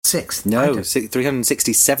366th? No,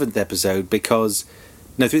 367th episode because...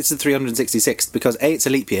 No, this is the 366th because A, it's a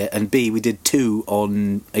leap year, and B, we did 2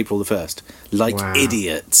 on April the 1st. Like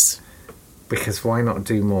idiots. Because why not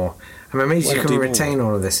do more? I'm amazed you can retain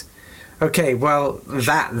all of this. Okay, well,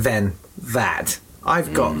 that.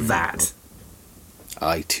 I've got that.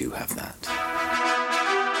 I too have that.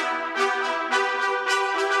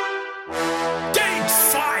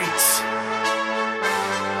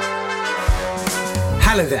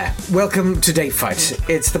 Hello there. Welcome to Date Fight.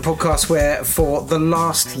 It's the podcast where, for the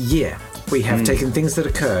last year, we have taken things that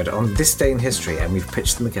occurred on this day in history and we've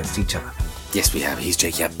pitched them against each other. Yes, we have. He's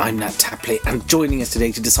Jake Yap. I'm Nat Tapley, and joining us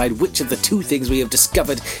today to decide which of the 2 things we have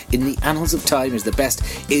discovered in the annals of time is the best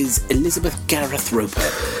is Elizabeth Gareth Roper.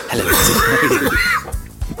 Hello,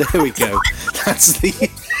 Elizabeth. There we go. That's the...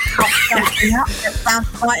 That sounds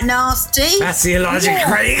quite nasty. That's the Elijah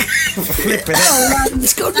Craig. Flipping it.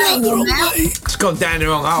 It's gone down the wrong way. It's gone down the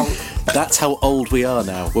wrong hole. That's how old we are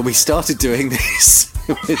now. When we started doing this,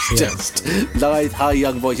 it was just live, high,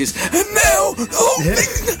 young voices. And now, the whole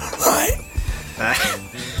thing, right?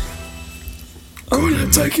 I'm going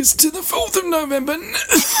to take us to the 4th of November.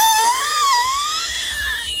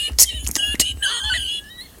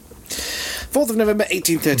 4th of November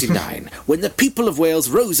 1839, when the people of Wales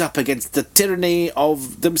rose up against the tyranny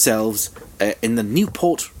of themselves in the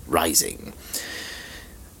Newport Rising.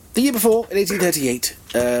 The year before, in 1838,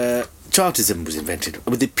 Chartism was invented,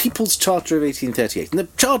 with the People's Charter of 1838. And the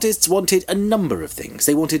Chartists wanted a number of things.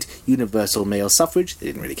 They wanted universal male suffrage. They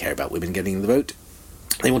didn't really care about women getting the vote.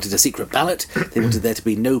 They wanted a secret ballot. They wanted there to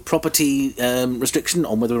be no property restriction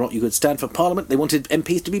on whether or not you could stand for Parliament. They wanted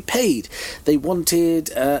MPs to be paid. They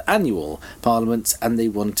wanted annual parliaments, and they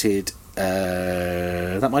wanted...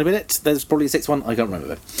 that might have been it. There's probably a 6th one. I can't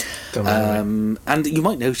remember. And you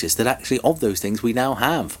might notice that actually of those things we now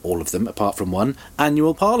have all of them, apart from one,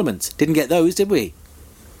 annual parliaments. Didn't get those, did we?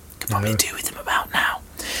 Could probably do with them about now.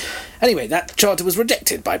 Anyway, that charter was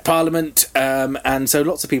rejected by Parliament, and so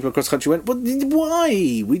lots of people across the country went, well,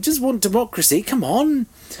 why? We just want democracy, come on.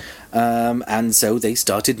 And so they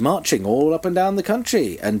started marching all up and down the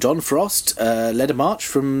country, and John Frost led a march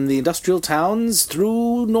from the industrial towns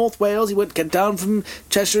through North Wales. He went down from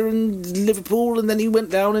Cheshire and Liverpool, and then he went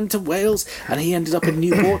down into Wales, and he ended up in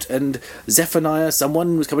Newport, and Zephaniah,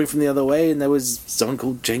 someone was coming from the other way, and there was someone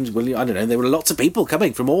called James William, I don't know, there were lots of people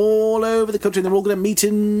coming from all over the country, and they were all going to meet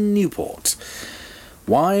in Newport.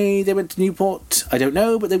 Why they went to Newport, I don't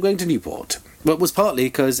know, but they were going to Newport. Well, it was partly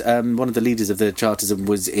because one of the leaders of the Chartism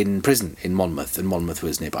was in prison in Monmouth, and Monmouth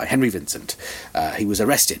was nearby. Henry Vincent. He was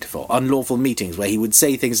arrested for unlawful meetings where he would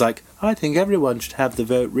say things like, I think everyone should have the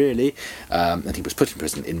vote, really. And he was put in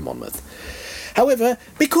prison in Monmouth. However,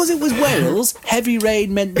 because it was Wales, heavy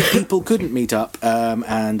rain meant that people couldn't meet up,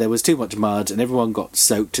 and there was too much mud, and everyone got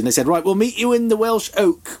soaked. And they said, right, we'll meet you in the Welsh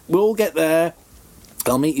Oak. We'll all get there.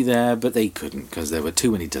 I'll meet you there, but they couldn't because there were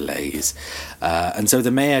too many delays. And so the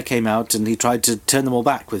mayor came out and he tried to turn them all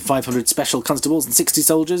back with 500 special constables and 60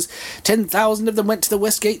 soldiers. 10,000 of them went to the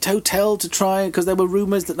Westgate Hotel to try, because there were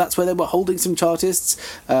rumours that that's where they were holding some Chartists.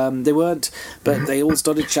 They weren't, but they all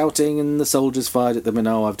started shouting and the soldiers fired at them, and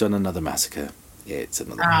I've done another massacre. It's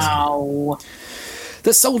another massacre.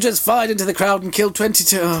 The soldiers fired into the crowd and killed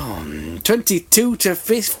 22 to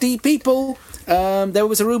 50 people. There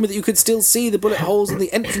was a rumour that you could still see the bullet holes in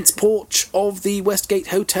the entrance porch of the Westgate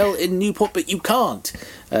Hotel in Newport, but you can't,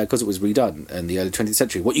 because it was redone in the early 20th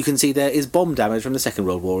century. What you can see there is bomb damage from the Second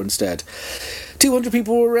World War instead. 200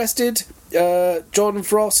 people were arrested. John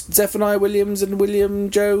Frost, Zephaniah Williams and William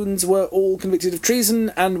Jones were all convicted of treason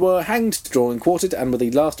and were hanged, drawn and quartered, and were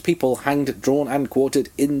the last people hanged, drawn and quartered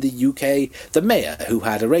in the UK. The mayor, who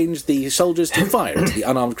had arranged the soldiers to fire into the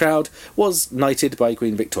unarmed crowd, was knighted by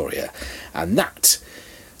Queen Victoria. And that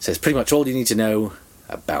says pretty much all you need to know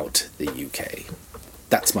about the UK.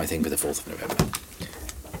 That's my thing for the 4th of November.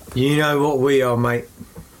 You know what we are, mate.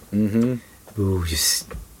 Mm-hmm. Ooh, just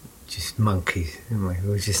monkeys, aren't we?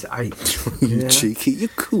 We're just apes. You cheeky, you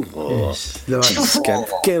cool. Yes, like,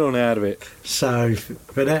 get on out of it. So,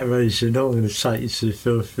 for that reason, I'm going to take you to the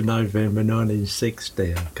 4th of November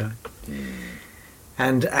 1960, okay?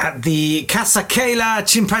 And at the Kasakela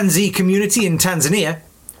chimpanzee community in Tanzania...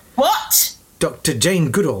 What? Dr. Jane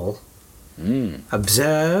Goodall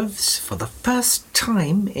observes for the first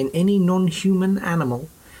time in any non-human animal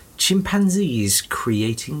chimpanzees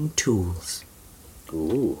creating tools.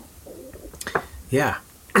 Ooh. Yeah.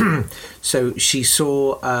 So she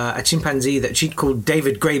saw a chimpanzee that she'd called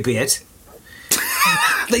David Greybeard.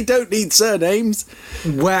 They don't need surnames.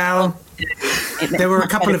 Well, There were a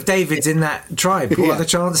couple of Davids in that tribe. What are the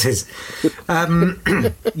chances?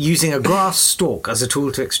 Using a grass stalk as a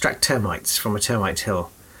tool to extract termites from a termite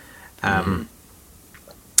hill.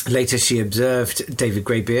 Later, she observed David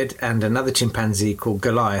Greybeard and another chimpanzee called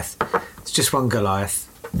Goliath. It's just one Goliath.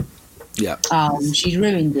 Yeah. She's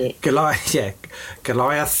ruined it. Goliath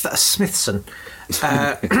Smithson.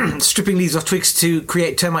 Stripping leaves off twigs to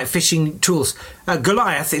create termite fishing tools.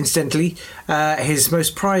 Goliath, incidentally, his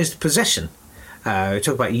most prized possession, talk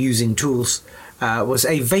about using tools, was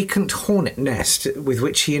a vacant hornet nest with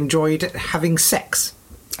which he enjoyed having sex.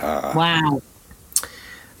 Wow.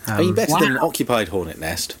 Are you better than an occupied hornet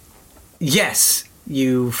nest? Yes,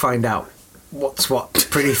 you find out what's what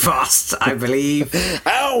pretty fast, I believe.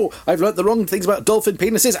 Ow! I've learnt the wrong things about dolphin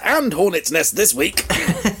penises and hornets' nests this week.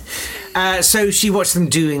 So she watched them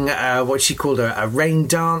doing what she called a rain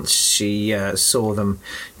dance. She saw them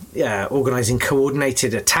organising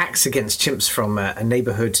coordinated attacks against chimps from a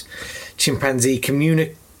neighbourhood chimpanzee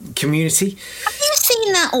community. Have you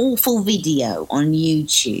seen that awful video on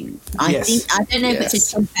YouTube? Yes. I don't know if it's a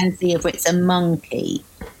chimpanzee or if it's a monkey,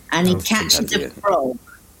 and he catches a frog,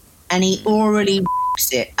 and he already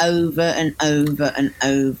it over and over and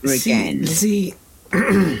over again.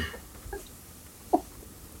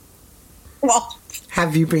 What?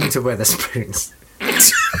 Have you been to Wetherspoons?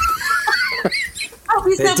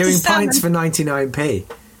 Oh, They're doing pints for 99p.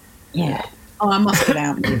 Yeah. Oh, I must get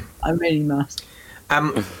out. I really must.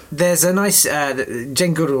 There's a nice...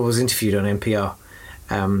 Jane Goodall was interviewed on NPR,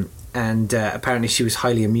 and apparently she was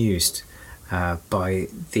highly amused by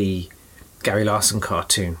the Gary Larson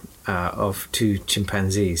cartoon of two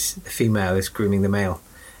chimpanzees. The female is grooming the male,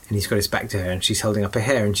 and he's got his back to her, and she's holding up her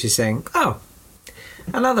hair, and she's saying, "Oh,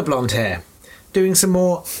 another blonde hair. Doing some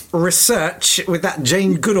more research with that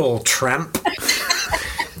Jane Goodall tramp."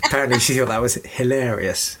 Apparently she thought that was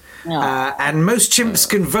hilarious. And most chimps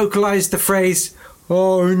can vocalise the phrase,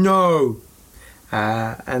 "Oh no."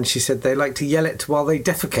 And she said they like to yell it while they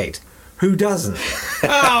defecate. Who doesn't?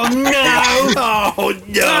 Oh no! Oh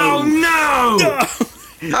no! Oh no!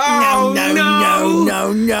 No, no, no,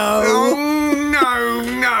 no, no. Oh no,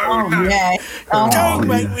 no, Oh, no. yeah. Don't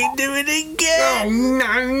make me do it again. Oh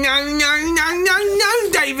no, no, no, no, no, no,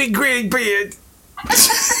 David Greybeard.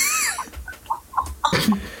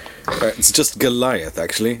 It's just Goliath,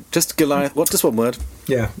 actually. Just Goliath. What? Just one word.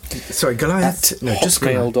 Yeah. Sorry, Goliath. No, just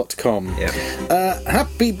Goliath. Hotmail.com. Yeah.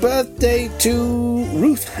 Happy birthday to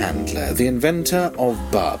Ruth Handler, the inventor of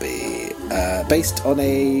Barbie. Based on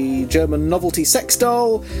a German novelty sex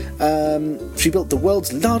doll, she built the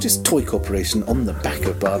world's largest toy corporation on the back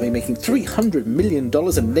of Barbie, making $300 million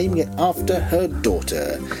and naming it after her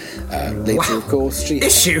daughter. Later, of course, she...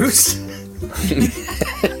 Issues?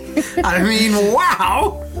 I mean,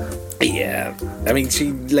 wow! Yeah. I mean,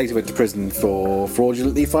 she later went to prison for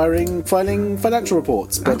fraudulently filing financial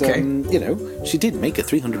reports. But, Okay. she did make a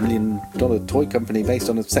 $300 million toy company based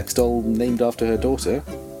on a sex doll named after her daughter.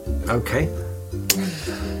 Okay.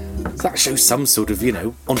 That shows some sort of,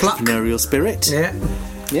 entrepreneurial spirit. Yeah.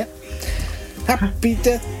 Yeah. Happy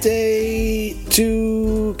Death Day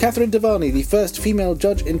to Catherine Devani, the first female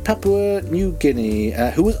judge in Papua New Guinea,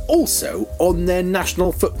 who was also on their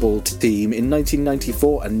national football team in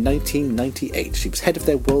 1994 and 1998. She was head of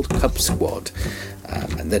their World Cup squad,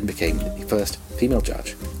 and then became the first female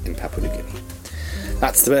judge in Papua New Guinea.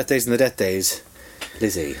 That's the birthdays and the death days.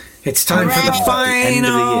 Lizzie. It's time for the End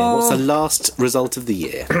of the year. final. What's the last result of the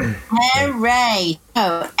year? Hooray!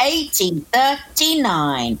 Oh,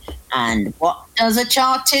 1839. And what does a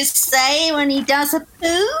chartist say when he does a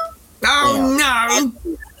poo? Oh no!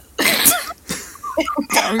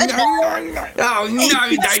 Oh no! Oh no,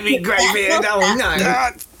 David Greybeard! Oh no!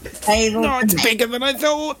 It's bigger than I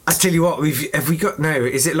thought. I tell you what, have we got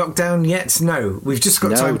is it locked down yet? No, we've just got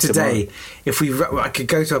No, time today. tomorrow. I could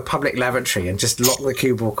go to a public lavatory and just lock the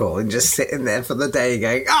cubicle and just sit in there for the day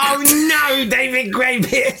going, "Oh no, David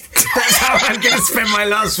Greybeard!" That's how I'm going to spend my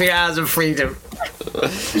last few hours of freedom.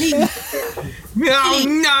 Oh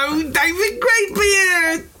no, David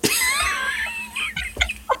Greybeard!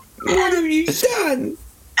 What have you done?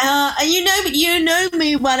 You know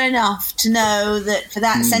me well enough to know that for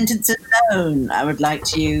that sentence alone, I would like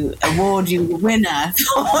to award you the winner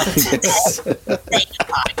for today.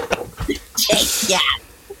 Yeah,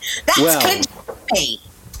 that's good for me.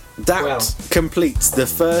 That completes the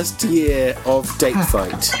first year of Date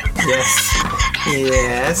Fight. Yes.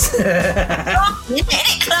 Isn't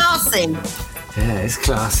it classy? Yeah, it's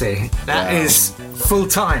classy. That is full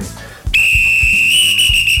time.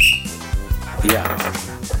 Yeah.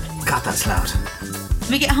 God, that's loud.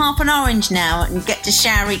 We get half an orange now and get to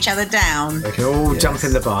shower each other down. We can all jump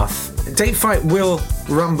in the bath Date Fight will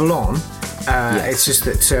rumble on. It's just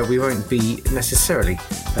that we won't be necessarily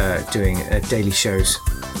doing daily shows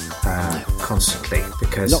constantly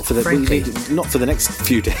because not for the next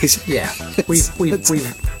few days. Yeah,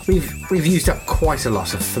 we've used up quite a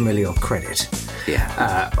lot of familial credit.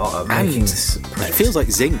 Making this project. It feels like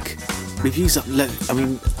zinc. We've used up low. I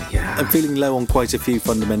mean, I'm feeling low on quite a few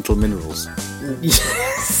fundamental minerals.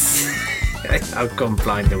 Yes, I've gone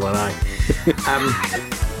blind in one eye.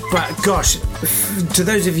 But gosh, to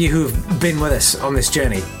those of you who've been with us on this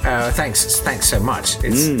journey, thanks so much.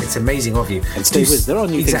 It's amazing of you. And stay with us. There are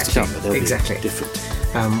new things to come, but they'll be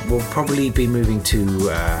different. We'll probably be moving to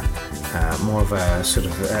more of a sort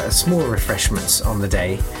of small refreshments on the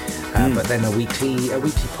day, but then a weekly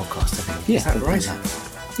podcast. I think. Yeah, is that right?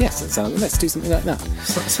 Yes, let's do something like that.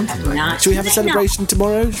 Something like that. Should we have a celebration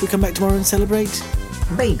tomorrow? Should we come back tomorrow and celebrate?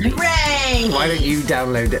 Maybe. Hooray! Why don't you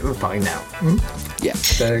download it by now? Yeah.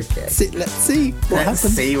 Okay. Let's see what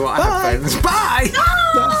happens. See what happens. Bye!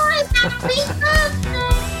 Oh, happy birthday!